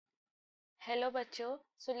Hello bachcho.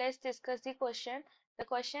 So let's discuss the question. The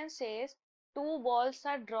question says two balls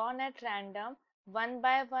are drawn at random one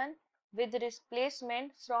by one with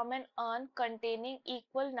displacement from an urn containing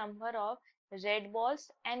equal number of red balls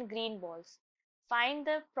and green balls. Find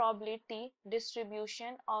the probability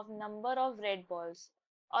distribution of number of red balls.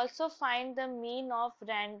 Also find the mean of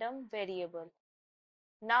random variable.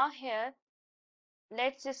 Now here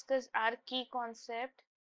let's discuss our key concept.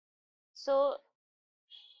 So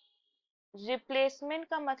replacement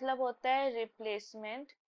का मतलब होता है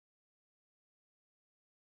replacement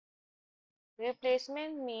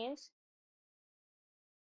replacement means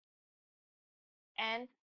N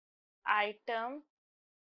item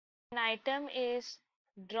an item is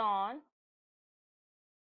drawn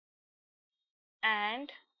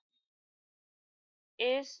and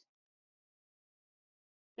is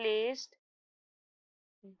placed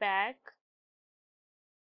back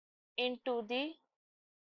into the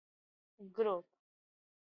group.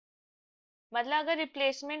 मतलब अगर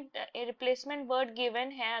replacement word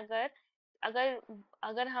given है, अगर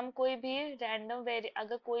अगर हम कोई भी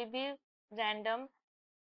रैंडम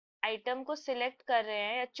आइटम को सिलेक्ट कर रहे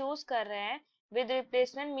हैं या चूज कर रहे हैं विद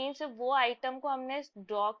रिप्लेसमेंट मीन्स वो आइटम को हमने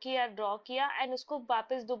ड्रॉ किया एंड उसको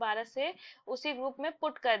वापस दोबारा से उसी ग्रुप में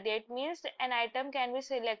पुट कर दिया. It means an item can be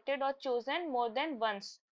selected और चोजन मोर देन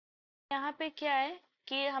वंस. यहाँ पे क्या है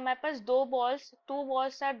कि हमारे पास two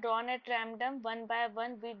balls are drawn at random one by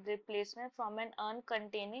one with replacement from N earn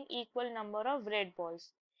containing equal number of red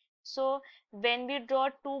balls. So when we draw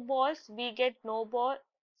two balls, we get no ball.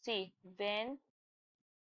 See, when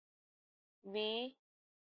we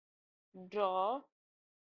draw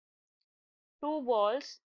two balls,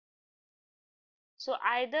 so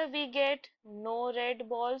either we get no red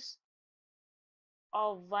balls or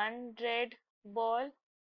one red ball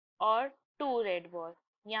और to red ball.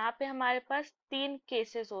 यहाँ पे हमारे पास तीन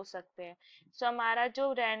cases हो सकते हैं. सो हमारा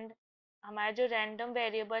जो रैंडम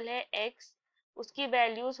वेरिएबल है x, उसकी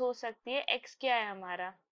वैल्यूज हो सकती है. x क्या है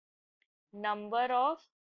हमारा? Number of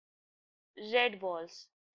red balls.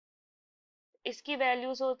 इसकी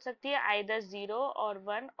वैल्यूज हो सकती है आइदर 0 और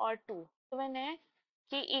 1 और 2. गिवन है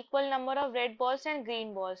कि equal number of red balls and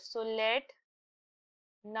green balls. So let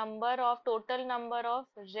total number of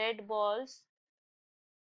red balls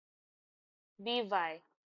B y.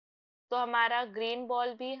 तो हमारा ग्रीन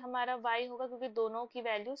बॉल भी हमारा y होगा क्योंकि दोनों की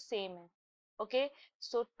वैल्यू सेम है. Okay,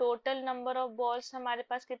 so total number of balls हमारे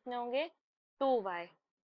पास कितने होंगे? 2y.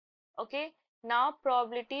 Okay, now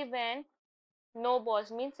probability when no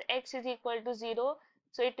balls means x is equal to 0.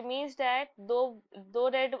 So it means that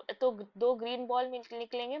दो ग्रीन बॉल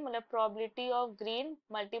निकलेंगे, मतलब probability of green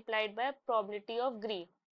multiplied by probability of green.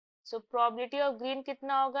 So probability of green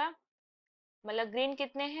कितना होगा? मतलब green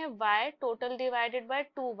कितने हैं? y total divided by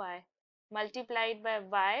 2y multiplied by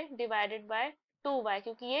y divided by 2y,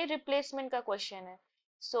 क्योंकि ये रिप्लेसमेंट का क्वेश्चन है.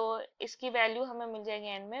 सो इसकी वैल्यू हमें मिल जाएगी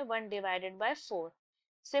एंड में 1 divided by 4.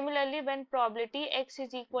 Similarly when probability x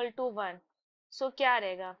is equal to 1, सो क्या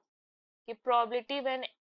रहेगा कि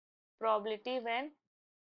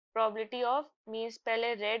प्रोबेबिलिटी ऑफ मींस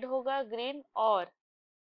पहले रेड होगा ग्रीन, और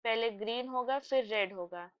पहले ग्रीन होगा फिर रेड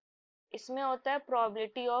होगा. इसमें होता है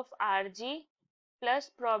probability of RG plus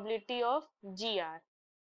probability of GR.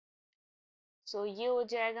 सो ये हो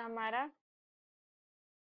जाएगा हमारा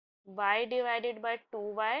y divided by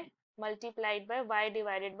 2y multiplied by y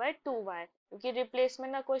divided by 2y, क्योंकि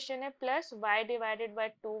रिप्लेसमेंट का क्वेश्चन है, plus y divided by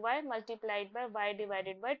 2y multiplied by y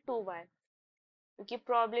divided by 2y. क्योंकि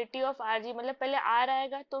प्रोबेबिलिटी ऑफ RG मतलब पहले R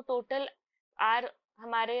आएगा तो टोटल R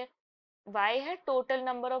हमारे y है, total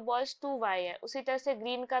number of balls 2y है. उसी तरह से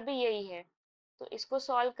ग्रीन का भी यही है. तो इसको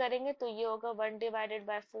सॉल्व करेंगे तो ये होगा 1 divided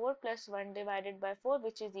by 4 plus 1 divided by 4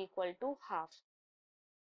 which is equal to half.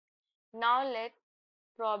 Now let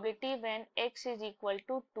probability when x is equal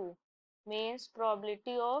to 2 means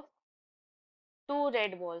probability of 2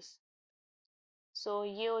 red balls. So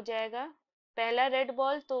ये हो जाएगा पहला रेड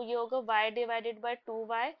बॉल, तो ये होगा y divided by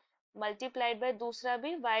 2y multiplied by दूसरा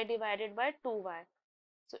भी y divided by 2y.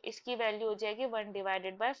 सो इसकी वैल्यू हो जाएगी 1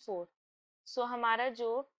 डिवाइडेड बाय 4. सो हमारा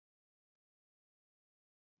जो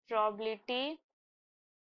probability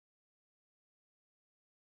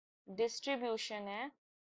डिस्ट्रीब्यूशन है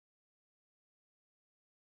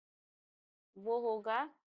वो होगा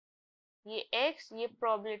ये x, ये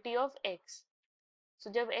probability ऑफ x. सो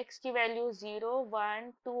जब x की वैल्यू 0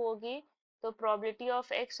 1 2 होगी तो प्रोबेबिलिटी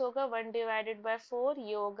ऑफ x होगा 1 डिवाइडेड बाय 4,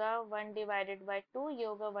 ये होगा 1 डिवाइडेड बाय 2, ये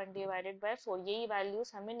होगा 1 डिवाइडेड बाय 4. यही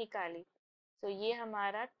वैल्यूज हमें निकाली. तो ये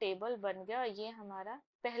हमारा टेबल बन गया और ये हमारा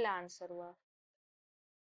पहला आंसर हुआ.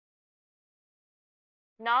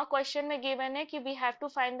 नाउ क्वेश्चन में गिवन है कि we have to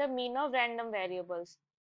find the mean of random variables.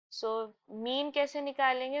 So mean कैसे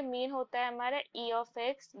निकालेंगे? मीन होता है हमारा ई ऑफ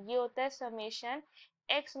एक्स, ये होता है summation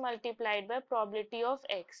x multiplied by probability of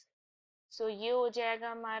x. सो ये हो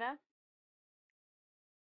जाएगा हमारा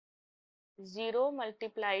 0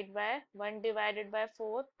 multiplied by 1 divided by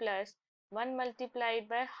 4 plus 1 multiplied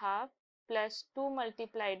by half plus 2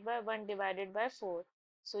 multiplied by 1 divided by 4।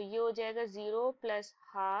 सो ये हो जाएगा 0 plus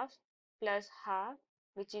half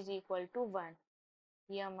which is equal to 1।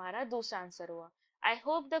 ये हमारा दूसरा आंसर हुआ। I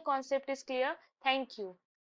hope the concept is clear. Thank you.